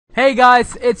Hey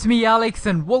guys, it's me Alex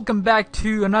and welcome back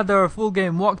to another full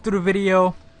game walkthrough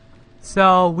video.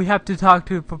 So we have to talk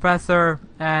to Professor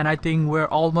and I think we're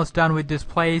almost done with this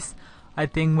place. I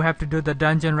think we have to do the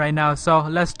dungeon right now. So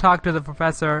let's talk to the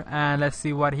Professor and let's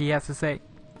see what he has to say.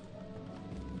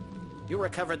 You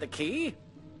recovered the key?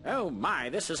 Oh my,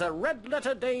 this is a red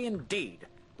letter day indeed.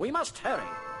 We must hurry.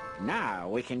 Now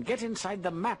we can get inside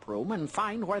the map room and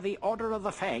find where the Order of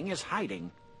the Fang is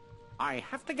hiding. I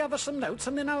have to gather some notes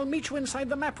and then I'll meet you inside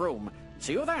the map room.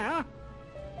 See you there.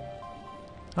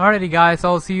 Alrighty guys,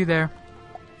 I'll see you there.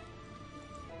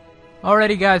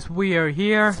 Alrighty guys, we are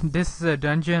here. This is a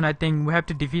dungeon. I think we have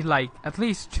to defeat like at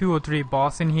least 2 or 3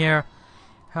 boss in here.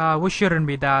 We shouldn't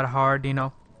be that hard, you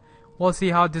know. We'll see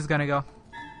how this is gonna go.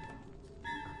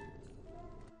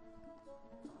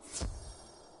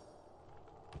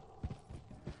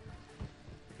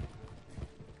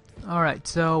 Alright,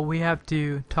 so we have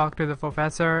to talk to the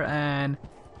Professor and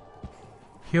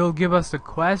he'll give us a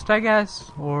quest, I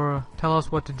guess, or tell us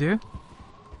what to do.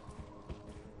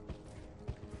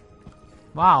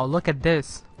 Wow, look at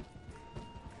this.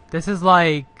 This is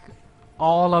like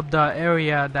all of the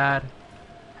area that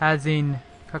has in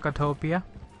Krokotopia.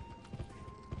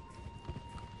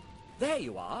 There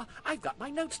you are. I've got my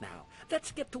notes now.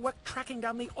 Let's get to work tracking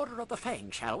down the Order of the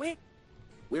Fang, shall we?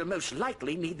 We'll most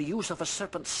likely need the use of a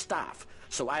serpent's staff,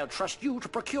 so I'll trust you to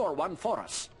procure one for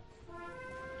us.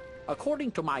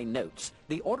 According to my notes,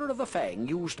 the Order of the Fang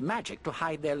used magic to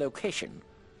hide their location.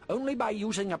 Only by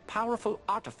using a powerful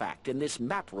artifact in this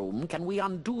map room can we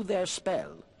undo their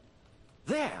spell.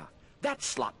 There! That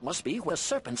slot must be where the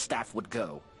serpent's staff would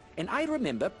go. And I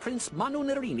remember Prince Manu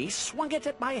Nerini swung it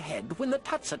at my head when the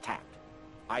Tuts attacked.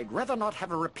 I'd rather not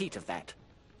have a repeat of that.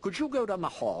 Could you go down the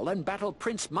hall and battle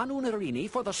Prince Manu Nerini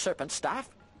for the serpent staff?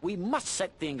 We must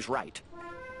set things right.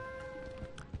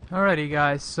 Alrighty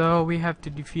guys, so we have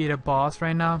to defeat a boss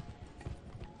right now.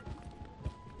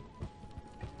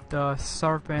 The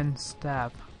serpent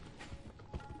staff.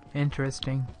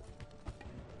 Interesting.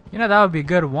 You know, that would be a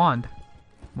good wand.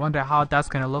 Wonder how that's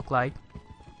gonna look like.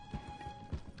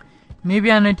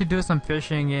 Maybe I need to do some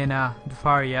fishing in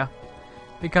Dufaria,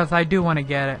 because I do want to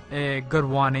get a good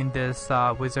one in this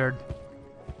wizard.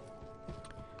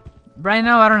 Right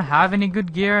now I don't have any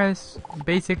good gear.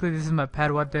 Basically this is my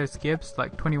pet what there skips,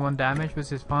 like 21 damage,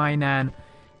 which is fine, and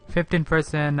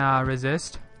 15%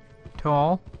 resist to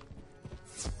all.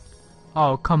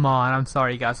 Oh come on, I'm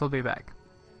sorry guys, I'll be back.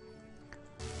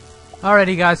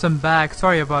 Alrighty guys, I'm back,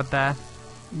 sorry about that.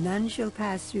 None shall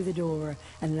pass through the door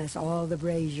unless all the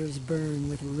braziers burn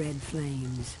with red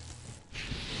flames.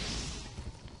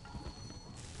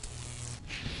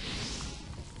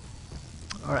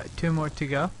 Alright, 2 more to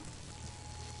go.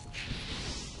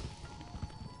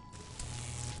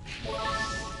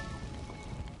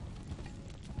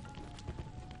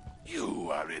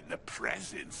 You are in the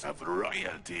presence of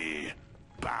royalty.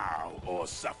 Bow or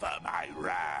suffer my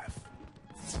wrath.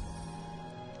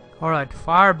 Alright,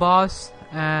 fire boss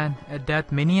and a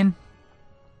death minion.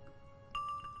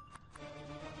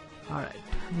 Alright,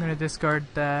 I'm gonna discard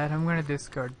that, I'm gonna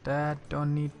discard that,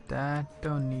 don't need that,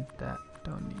 don't need that,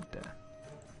 don't need that.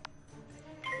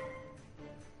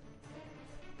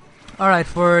 Alright,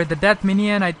 for the death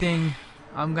minion, I think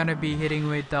I'm gonna be hitting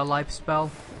with the life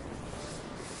spell.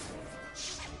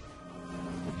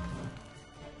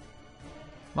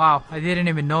 Wow, I didn't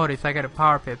even notice I got a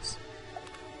power pips.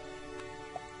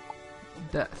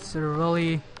 That's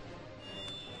really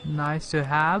nice to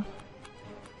have.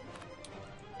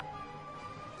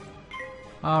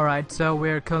 Alright, so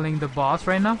we're killing the boss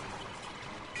right now.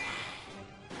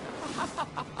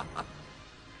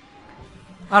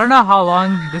 I don't know how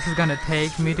long this is gonna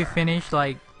take me to finish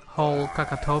like whole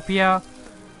Krokotopia.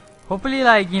 Hopefully,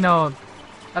 like, you know,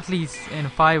 at least in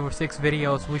 5 or 6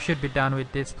 videos we should be done with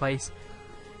this place.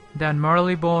 Then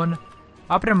Marleybone.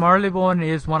 After Marleybone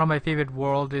is one of my favorite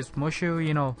world is Mushu.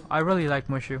 You know, I really like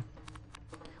Mushu.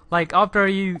 Like after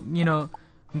you know,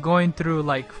 going through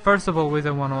like first of all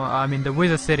Wizard101, I mean the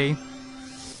Wizard City,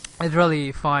 it's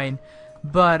really fine.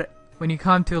 But when you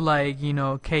come to like, you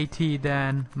know, KT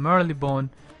then Marleybone,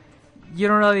 you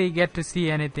don't really get to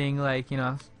see anything like, you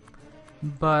know.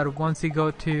 But once you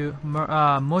go to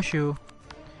Mushu,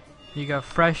 you got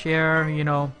fresh air, you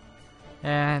know,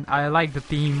 and I like the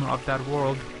theme of that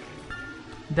world.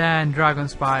 Then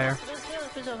Dragonspire.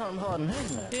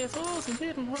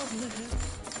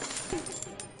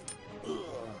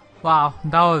 Wow,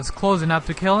 that was close enough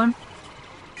to kill him.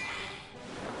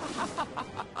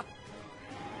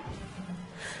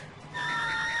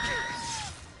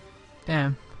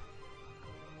 Damn.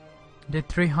 Did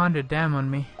 300 damn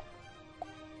on me.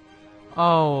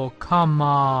 Oh, come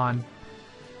on.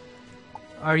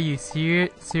 Are you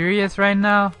serious right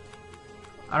now?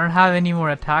 I don't have any more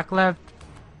attack left.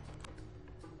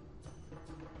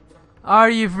 Are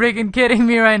you freaking kidding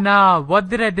me right now? What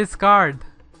did I discard?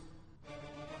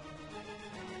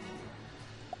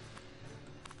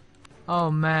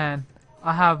 Oh man,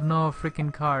 I have no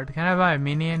freaking card. Can I buy a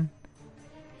minion?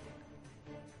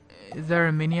 Is there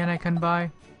a minion I can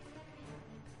buy?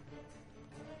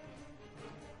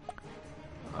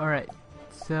 Alright,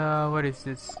 so what is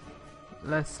this?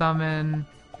 Let's summon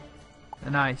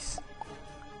an ice.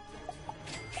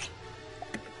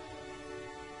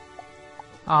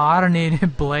 Oh, I don't need a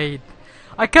blade.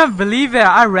 I can't believe it.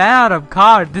 I ran out of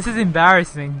cards. This is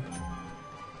embarrassing.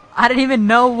 I didn't even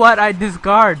know what I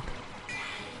discard.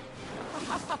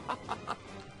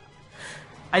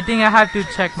 I think I have to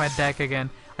check my deck again.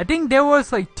 I think there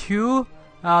was like 2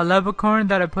 leprechaun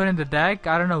that I put in the deck.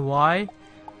 I don't know why.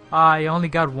 I only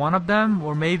got 1 of them,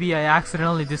 or maybe I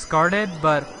accidentally discarded,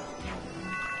 but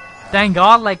thank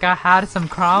God like I had some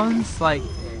crowns. Like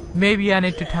maybe I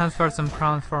need to transfer some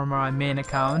crowns from my main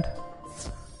account.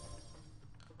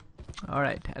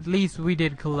 Alright, at least we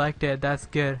did collect it. That's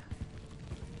good.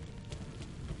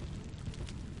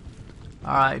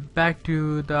 Alright, back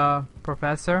to the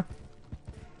professor.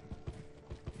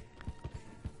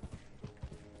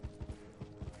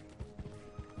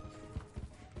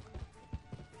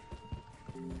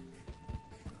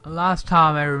 Last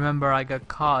time I remember I got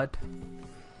caught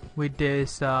with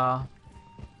this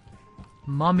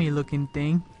mummy looking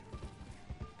thing.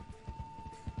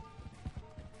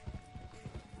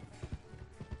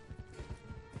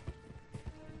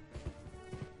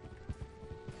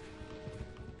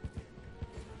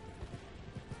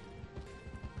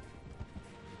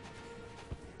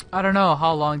 I don't know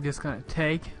how long this is gonna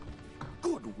take.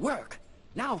 Good work.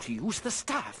 Now to use the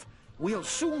staff. We'll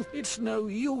soon... It's no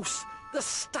use. The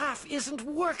staff isn't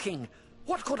working.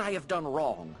 What could I have done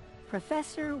wrong?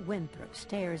 Professor Winthrop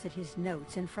stares at his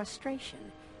notes in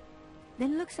frustration,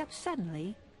 then looks up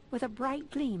suddenly with a bright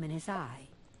gleam in his eye.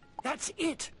 That's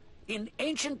it. In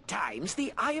ancient times,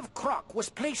 the Eye of Krok was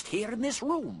placed here in this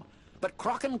room, but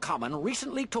Krokotopia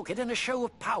recently took it in a show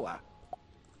of power.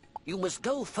 You must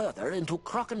go further into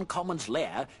Krokotop's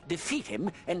lair, defeat him,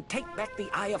 and take back the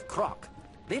Eye of Krok.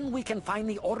 Then we can find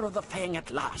the Order of the Fang at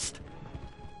last.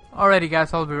 Alrighty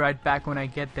guys, I'll be right back when I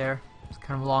get there. It's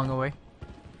kind of a long away.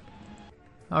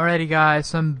 Alrighty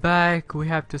guys, I'm back. We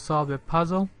have to solve a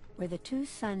puzzle. Where the 2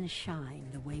 suns shine,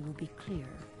 the way will be clear.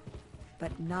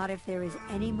 But not if there is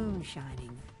any moon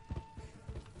shining.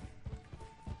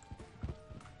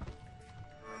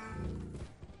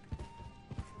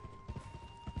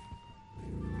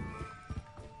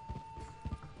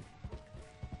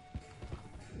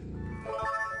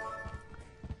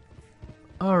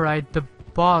 Alright, the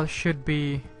boss should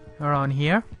be around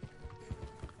here.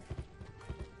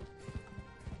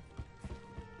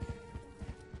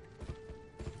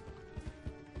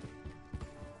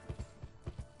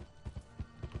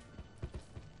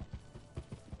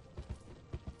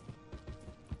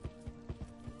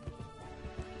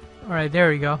 Alright, there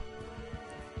we go.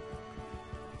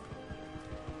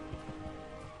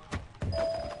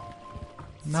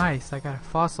 Nice, I got a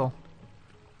fossil.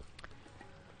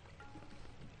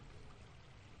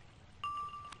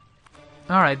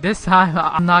 Alright, this time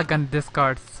I'm not gonna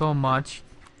discard so much.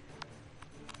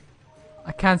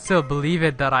 I can't still believe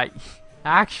it that I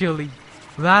actually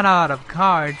ran out of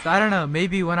cards. I don't know,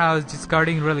 maybe when I was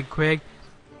discarding really quick,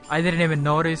 I didn't even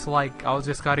notice like I was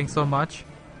discarding so much.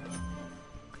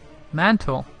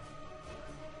 Mantle.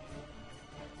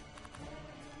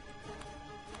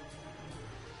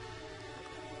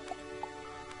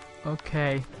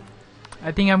 Okay.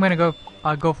 I think I'm gonna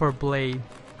go for Blade,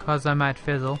 cause I might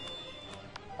fizzle.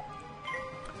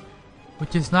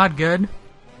 Which is not good.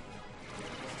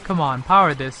 Come on,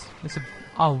 power this. It's a...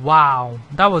 Oh wow,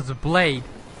 that was a Blade.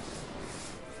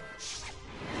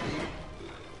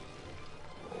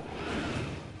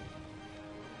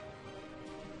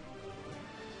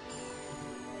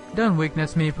 Don't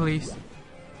weakness me, please.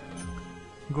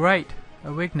 Great,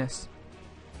 a weakness.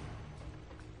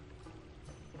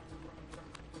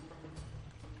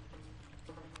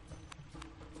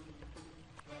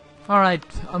 Alright,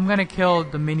 I'm gonna kill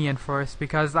the minion first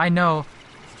because I know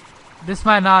this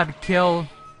might not kill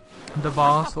the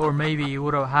boss, or maybe it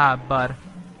would have, but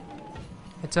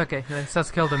it's okay. Let's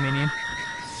just kill the minion.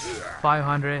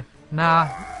 500. Nah,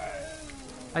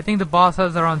 I think the boss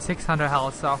has around 600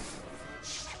 health, so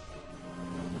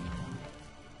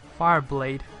Fire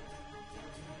Blade.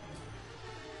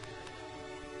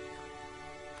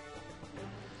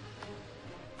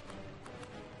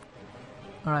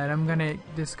 Alright, I'm gonna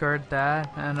discard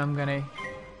that, and I'm gonna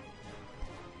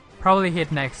probably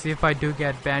hit next. See if I do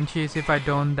get Banshees. If I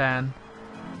don't, then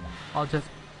I'll just...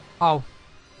 Oh,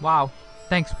 wow.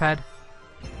 Thanks, pet.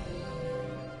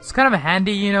 It's kind of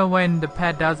handy, you know, when the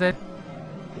pet does it.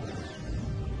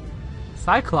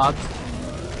 Cyclops.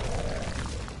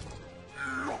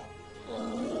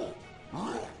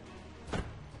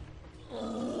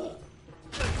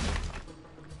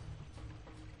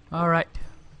 Alright.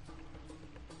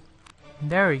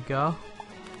 There we go.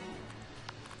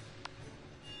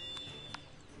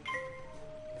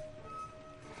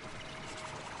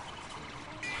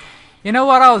 You know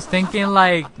what I was thinking,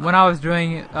 like when I was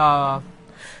doing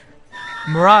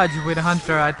Mirage with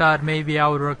Hunter, I thought maybe I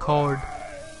would record,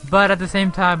 but at the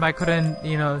same time I couldn't,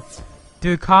 you know,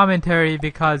 do commentary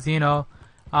because, you know,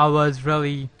 I was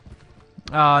really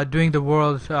doing the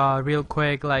world real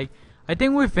quick. Like, I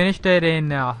think we finished it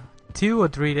in 2 or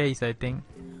 3 days, I think.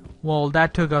 Well,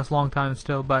 that took us a long time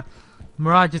still, but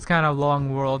Mirage is kind of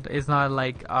long world. It's not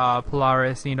like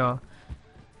Polaris, you know.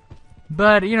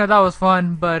 But, you know, that was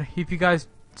fun. But if you guys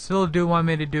still do want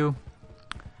me to do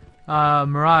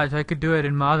Mirage, I could do it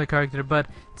in my other character. But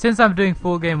since I'm doing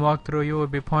full game walkthrough, it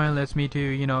would be pointless me to,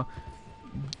 you know,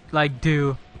 like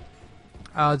do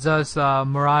just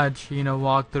Mirage, you know,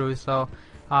 walkthrough. So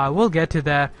we'll get to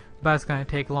that, but it's gonna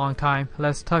take a long time.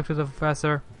 Let's talk to the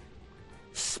professor.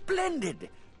 Splendid!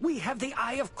 We have the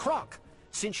Eye of Krok.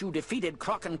 Since you defeated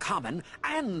Krok and Common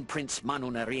and Prince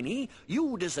Manu Narini,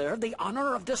 you deserve the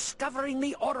honor of discovering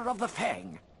the Order of the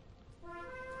Fang.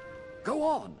 Go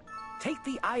on. Take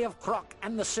the Eye of Krok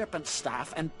and the Serpent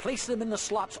Staff and place them in the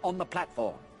slots on the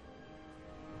platform.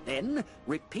 Then,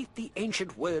 repeat the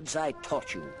ancient words I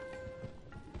taught you.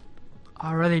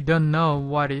 I really don't know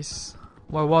what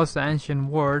was the ancient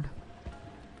word.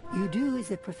 You do as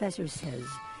the professor says,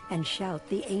 and shout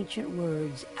the ancient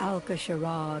words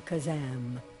Al-Kashara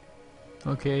Kazam.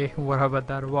 Okay, whatever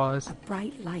that was. A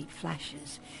bright light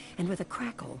flashes, and with a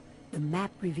crackle, the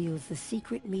map reveals the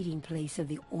secret meeting place of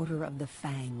the Order of the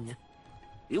Fang.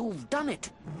 You've done it!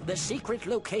 The secret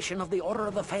location of the Order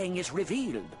of the Fang is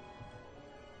revealed.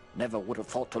 Never would have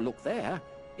thought to look there.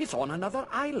 It's on another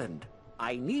island.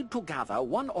 I need to gather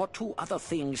 1 or 2 other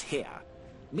things here.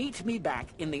 Meet me back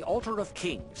in the Altar of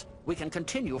Kings. We can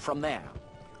continue from there.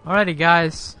 Alrighty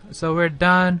guys, so we're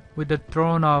done with the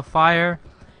Throne of Fire,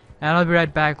 and I'll be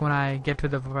right back when I get to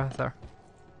the professor.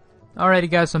 Alrighty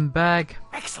guys, I'm back.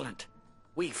 Excellent!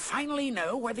 We finally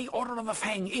know where the Order of the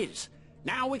Fang is.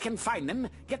 Now we can find them,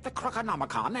 get the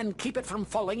Krokonomicon, and keep it from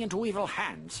falling into evil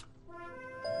hands.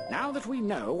 Now that we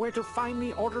know where to find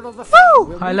the Order of the Fang,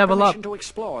 we'll need permission to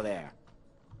explore there.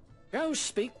 Go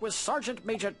speak with Sergeant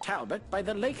Major Talbot by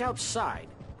the lake outside.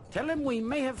 Tell him we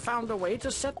may have found a way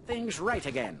to set things right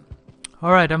again.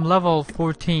 Alright, I'm level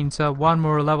 14, so 1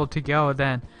 more level to go,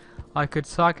 then I could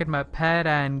socket my pet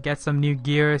and get some new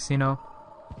gears, you know.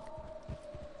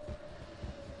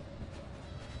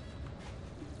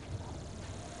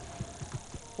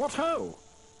 What ho!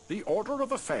 The Order of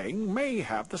the Fang may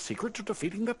have the secret to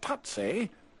defeating the Tuts, eh?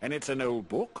 And it's an old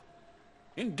book?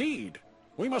 Indeed.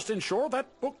 We must ensure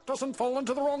that book doesn't fall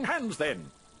into the wrong hands,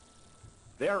 then.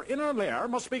 Their inner lair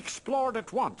must be explored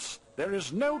at once. There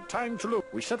is no time to lose.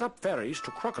 We set up ferries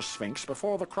to Krokosphinx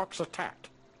before the Kroks attacked.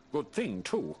 Good thing,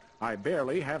 too. I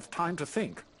barely have time to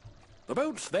think. The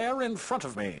boat's there in front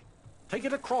of me. Take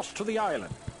it across to the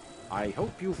island. I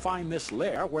hope you find this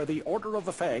lair where the Order of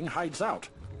the Fang hides out.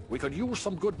 We could use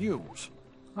some good news.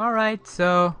 Alright,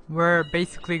 so we're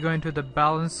basically going to the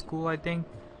balance school, I think.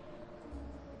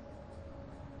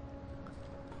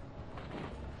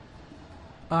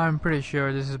 I'm pretty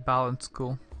sure this is balance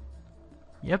school.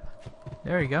 Yep,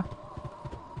 there you go.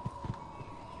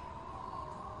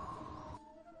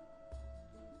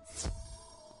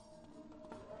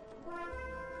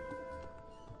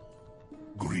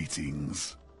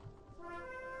 Greetings.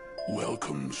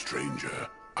 Welcome, stranger.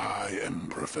 I am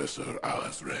Professor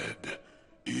Alazred.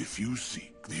 If you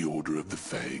seek the Order of the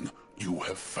Fang, you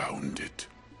have found it.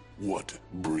 What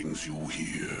brings you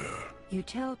here? You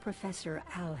tell Professor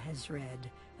Alhazred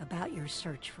about your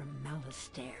search for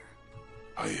Malistaire.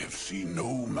 I have seen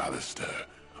no Malistaire,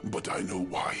 but I know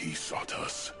why he sought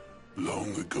us.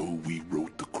 Long ago we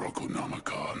wrote the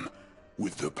Krokonomicon.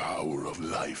 With the power of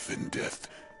life and death,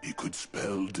 it could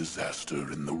spell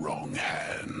disaster in the wrong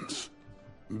hands.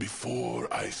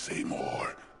 Before I say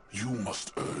more, you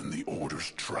must earn the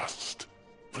Order's trust.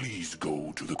 Please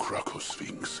go to the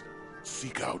Krokosphinx.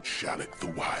 Seek out Shalak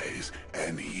the Wise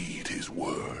and heed his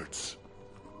words.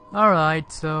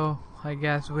 Alright, so I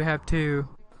guess we have to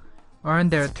earn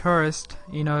their trust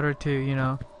in order to, you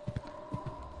know,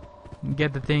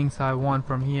 get the things I want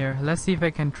from here. Let's see if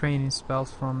I can train in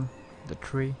spells from the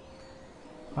tree.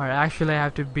 Alright, actually I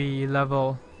have to be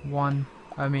level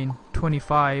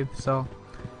 25, so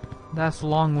that's a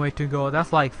long way to go.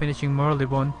 That's like finishing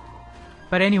Merlibone.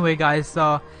 But anyway guys,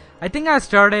 I think I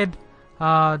started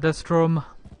the Storm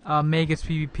Magus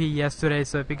PvP yesterday,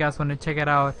 so if you guys want to check it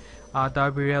out, that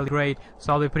would be really great.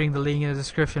 So I'll be putting the link in the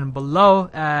description below,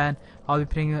 and I'll be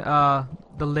putting the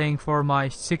link for my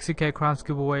 60k crowns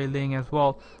giveaway link as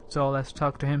well. So let's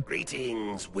talk to him.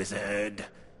 Greetings, wizard.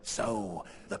 So,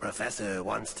 the professor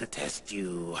wants to test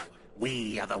you.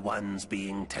 We are the ones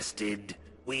being tested.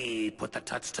 We put the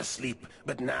Tuts to sleep,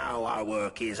 but now our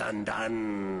work is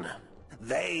undone.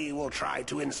 They will try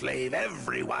to enslave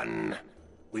everyone.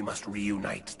 We must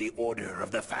reunite the Order of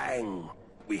the Fang.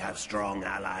 We have strong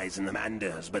allies in the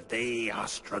Manders, but they are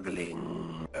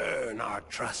struggling. Earn our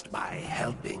trust by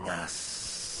helping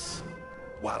us.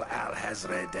 While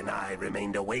Alhazred and I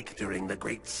remained awake during the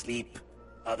Great Sleep,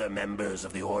 other members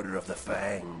of the Order of the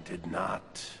Fang did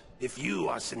not. If you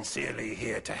are sincerely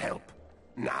here to help,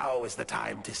 now is the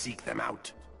time to seek them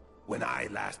out. When I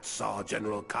last saw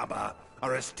General Kaba,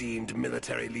 our esteemed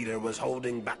military leader was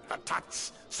holding back the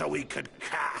Tuts so he could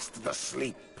cast the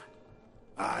sleep.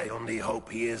 I only hope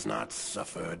he has not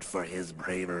suffered for his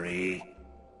bravery.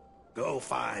 Go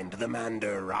find the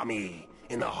Mander Rami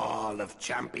in the Hall of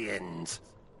Champions.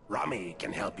 Rami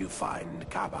can help you find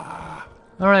Kaba.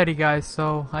 Alrighty guys,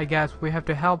 so I guess we have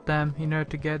to help them in order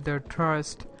to get their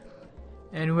trust.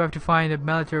 And we have to find the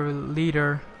military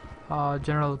leader,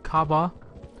 General Kaba,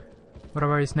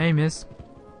 whatever his name is.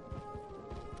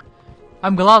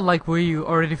 I'm glad like we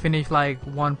already finished like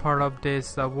one part of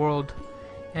this world.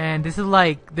 And this is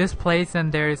like this place,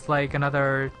 and there is like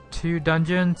another 2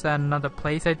 dungeons and another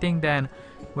place I think. Then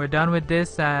we're done with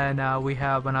this, and we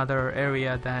have another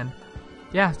area. Then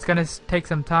yeah, it's gonna take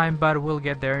some time, but we'll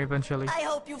get there eventually. I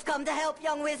hope you've come to help,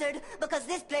 young wizard, because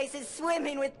this place is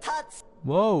swimming with Tuts.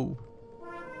 Whoa.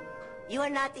 You are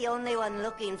not the only one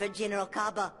looking for General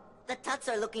Kaba. The Tuts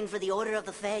are looking for the Order of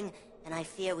the Fang, and I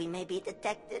fear we may be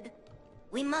detected.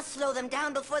 We must slow them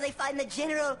down before they find the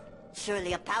General.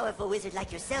 Surely a powerful wizard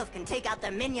like yourself can take out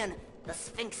their minion, the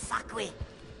Sphinx Sakwi.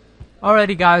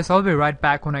 Alrighty guys, I'll be right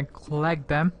back when I collect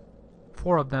them.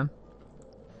 4 of them.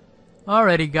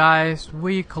 Alrighty guys,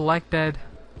 we collected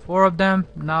 4 of them.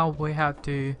 Now we have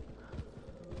to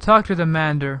talk to the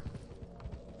Mander.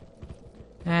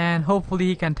 And hopefully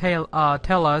he can tell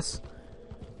us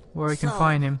where we can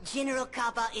find him. General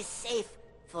Kaba is safe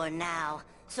for now.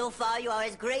 So far you are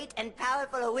as great and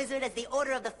powerful a wizard as the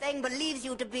Order of the Fang believes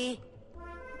you to be.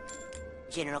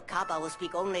 General Kaba will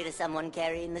speak only to someone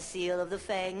carrying the seal of the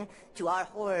Fang. To our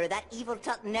horror, that evil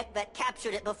Tut Nekbet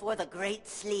captured it before the Great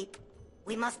Sleep.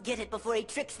 We must get it before he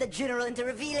tricks the General into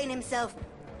revealing himself.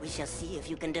 We shall see if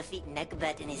you can defeat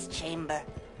Nekbet in his chamber.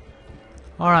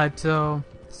 Alright, so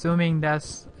assuming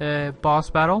that's a boss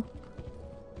battle.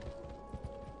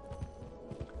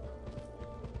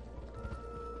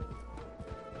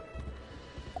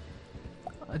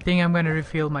 I think I'm gonna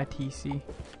refill my TC.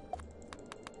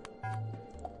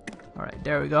 Alright,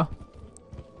 there we go.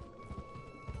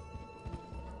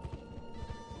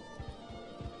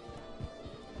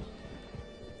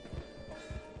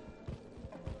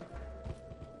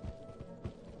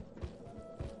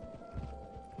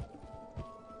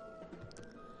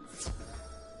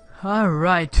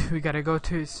 Alright, we gotta go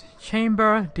to his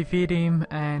chamber, defeat him,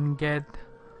 and get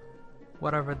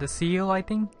whatever the seal I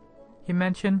think he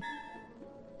mentioned.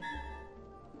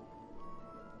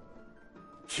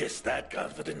 Kiss that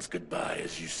confidence goodbye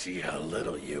as you see how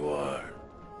little you are.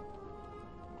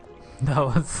 That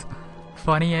was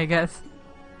funny, I guess.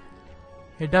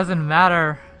 It doesn't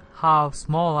matter how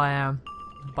small I am,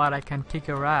 but I can kick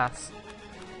your ass.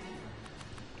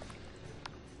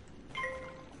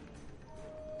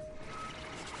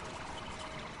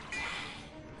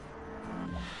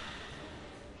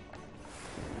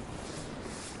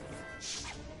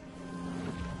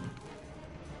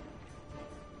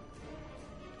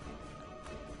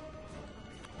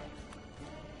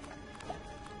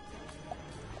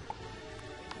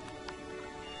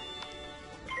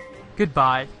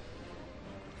 Goodbye.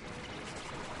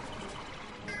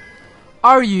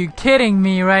 Are you kidding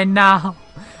me right now?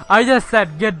 I just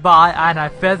said goodbye and I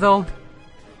fizzled.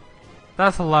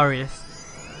 That's hilarious.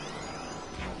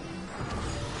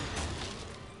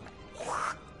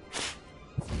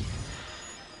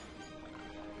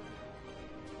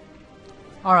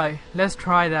 Alright, let's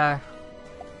try that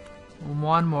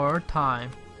one more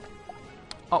time.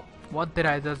 Oh, what did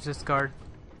I just discard?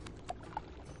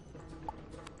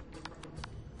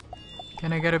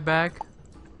 Can I get it back?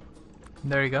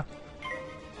 There you go.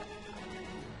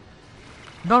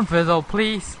 Don't fizzle,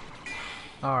 please.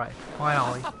 Alright,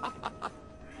 finally.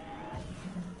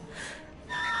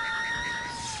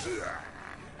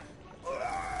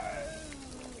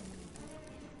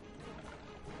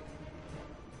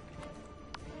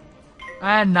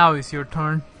 And now it's your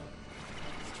turn.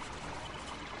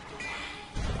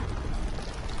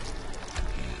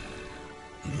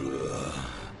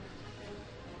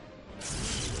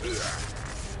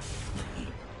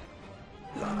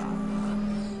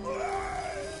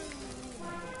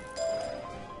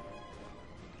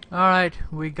 Alright,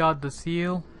 we got the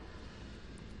seal.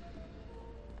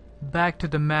 Back to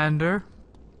the Mander.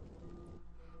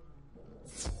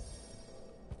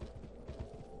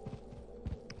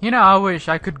 You know, I wish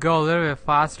I could go a little bit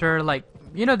faster. Like,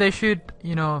 you know, they should,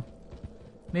 you know,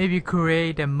 maybe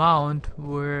create a mount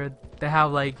where they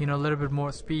have, like, you know, a little bit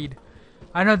more speed.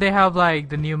 I know they have, like,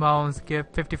 the new mounts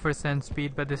give 50%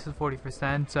 speed, but this is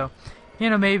 40%. So, you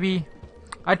know, maybe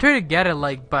I tried to get it,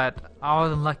 like, but I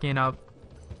wasn't lucky enough.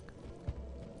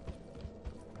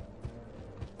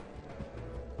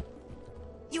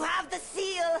 You have the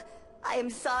seal! I am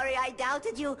sorry I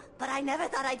doubted you, but I never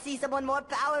thought I'd see someone more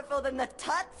powerful than the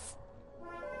Tuts.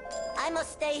 I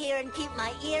must stay here and keep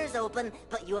my ears open,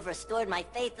 but you have restored my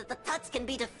faith that the Tuts can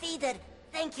be defeated.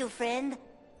 Thank you, friend.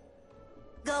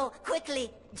 Go,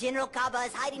 quickly. General Kaba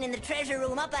is hiding in the treasure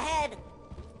room up ahead.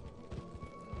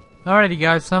 Alrighty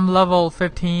guys, so I'm level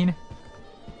 15.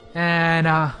 And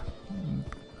I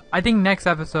think next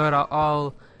episode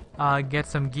I'll get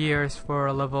some gears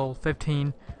for level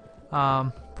 15.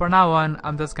 For now on,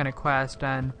 I'm just gonna quest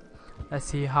and let's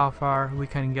see how far we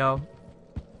can go.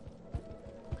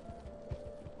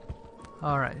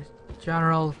 Alright,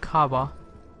 General Kaba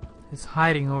is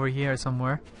hiding over here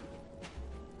somewhere.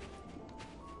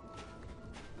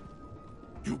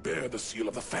 You bear the seal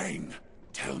of the Fang.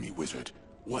 Tell me, wizard,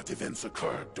 what events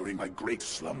occurred during my great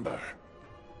slumber?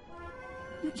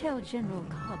 You tell General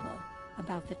Kaba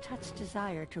about the Tut's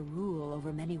desire to rule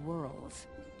over many worlds.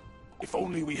 If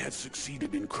only we had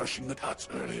succeeded in crushing the Tuts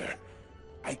earlier.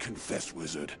 I confess,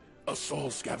 wizard, a soul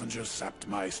scavenger sapped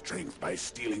my strength by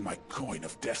stealing my coin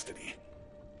of destiny.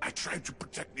 I tried to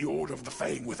protect the Order of the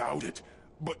Fang without it,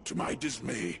 but to my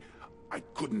dismay, I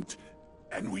couldn't,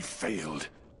 and we failed.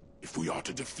 If we are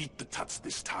to defeat the Tuts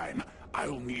this time,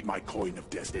 I'll need my coin of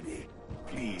destiny.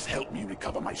 Please help me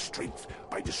recover my strength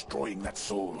by destroying that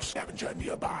soul scavenger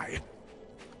nearby.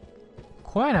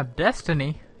 Coin of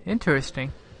destiny?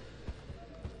 Interesting.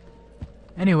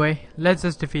 Anyway, let's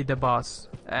just defeat the boss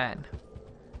and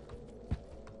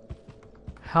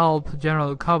help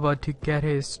General Kaba to get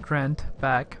his strength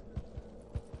back.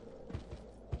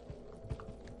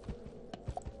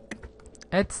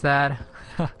 It's sad.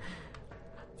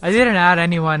 I didn't add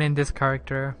anyone in this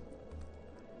character.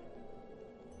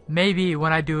 Maybe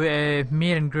when I do a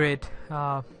meet and greet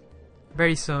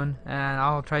very soon, and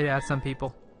I'll try to add some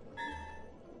people.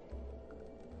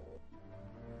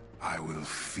 I will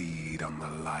feed on the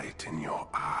light in your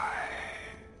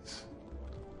eyes.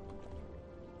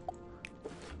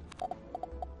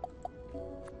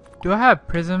 Do I have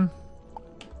prism?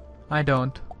 I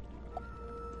don't.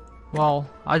 Well,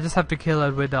 I just have to kill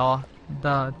it with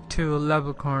the 2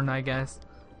 leprechaun, I guess.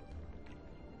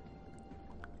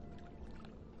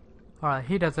 Alright,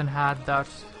 he doesn't have that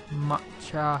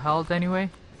much health anyway.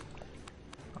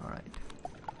 Alright.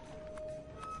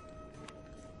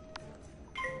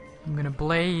 I'm gonna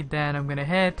blade, then I'm gonna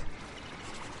hit.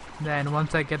 Then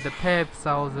once I get the pips,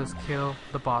 I'll just kill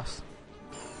the boss.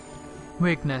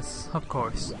 Weakness, of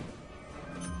course.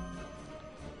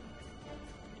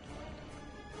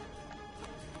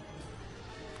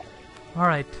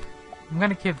 Alright, I'm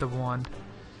gonna keep the wand.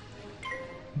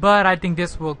 But I think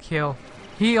this will kill.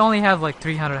 He only has like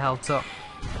 300 health, so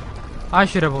I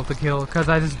should be able to kill because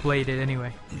I just bladed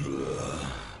anyway.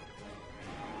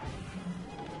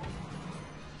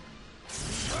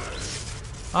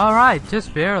 Alright,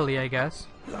 just barely, I guess.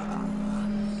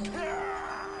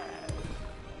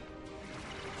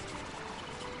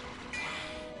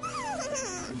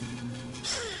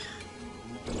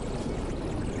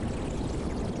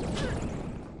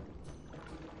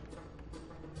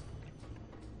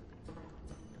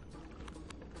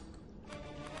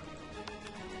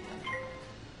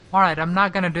 Alright, I'm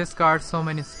not gonna discard so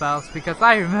many spells because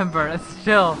I remember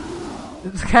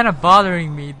it's kind of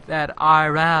bothering me that I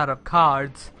ran out of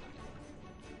cards.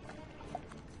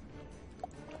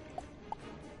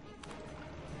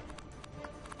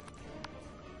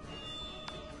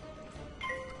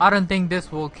 I don't think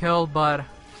this will kill, but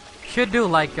should do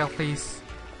like at least.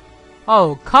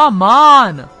 Oh, come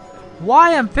on!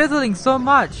 Why am fizzling so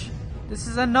much? This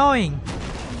is annoying.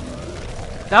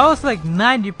 That was like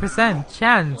 90%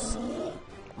 chance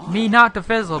me not to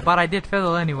fizzle, but I did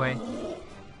fizzle anyway.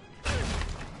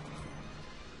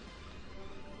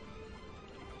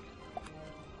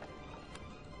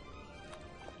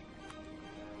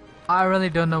 I really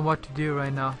don't know what to do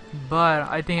right now, but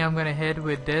I think I'm gonna hit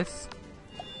with this.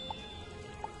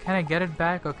 Can I get it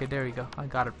back? Okay, there we go. I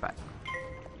got it back.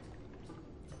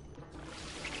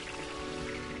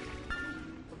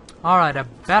 Alright, I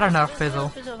better not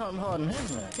fizzle.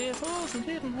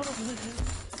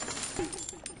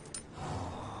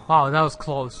 Wow, that was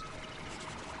close.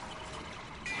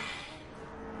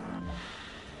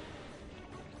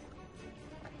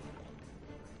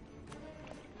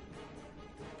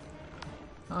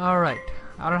 Alright,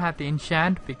 I don't have to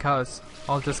enchant because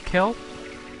I'll just kill.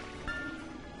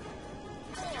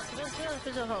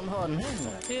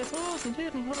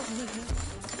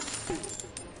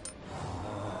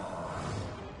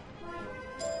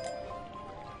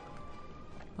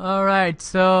 Alright,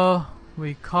 so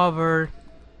we covered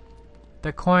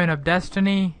the coin of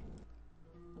destiny.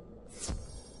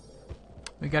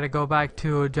 We gotta go back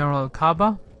to General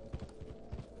Kaba.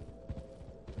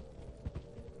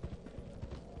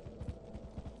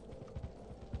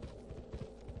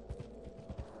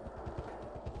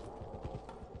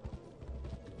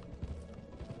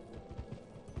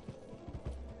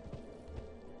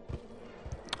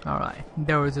 Alright,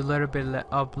 there was a little bit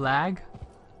of lag,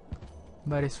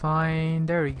 but it's fine.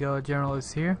 There we go, General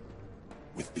is here.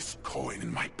 With this coin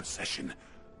in my possession,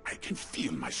 I can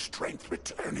feel my strength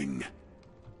returning.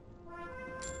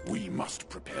 We must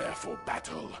prepare for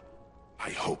battle. I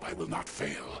hope I will not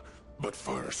fail, but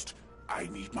first, I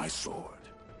need my sword.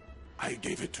 I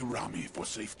gave it to Rami for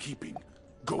safekeeping.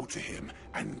 Go to him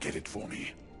and get it for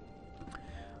me.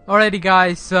 Alrighty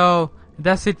guys, so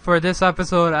that's it for this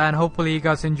episode, and hopefully you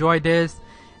guys enjoyed this,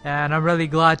 and I'm really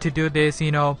glad to do this,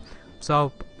 you know.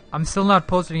 So I'm still not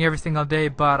posting every single day,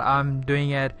 but I'm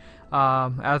doing it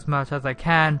as much as I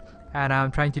can, and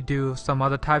I'm trying to do some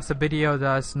other types of videos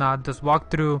that's not just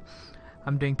walkthrough.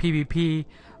 I'm doing PvP.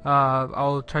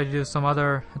 I'll try to do some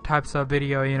other types of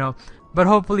video, you know. But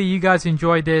hopefully you guys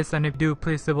enjoyed this, and if you do,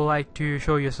 please leave a like to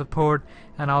show your support,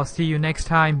 and I'll see you next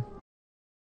time.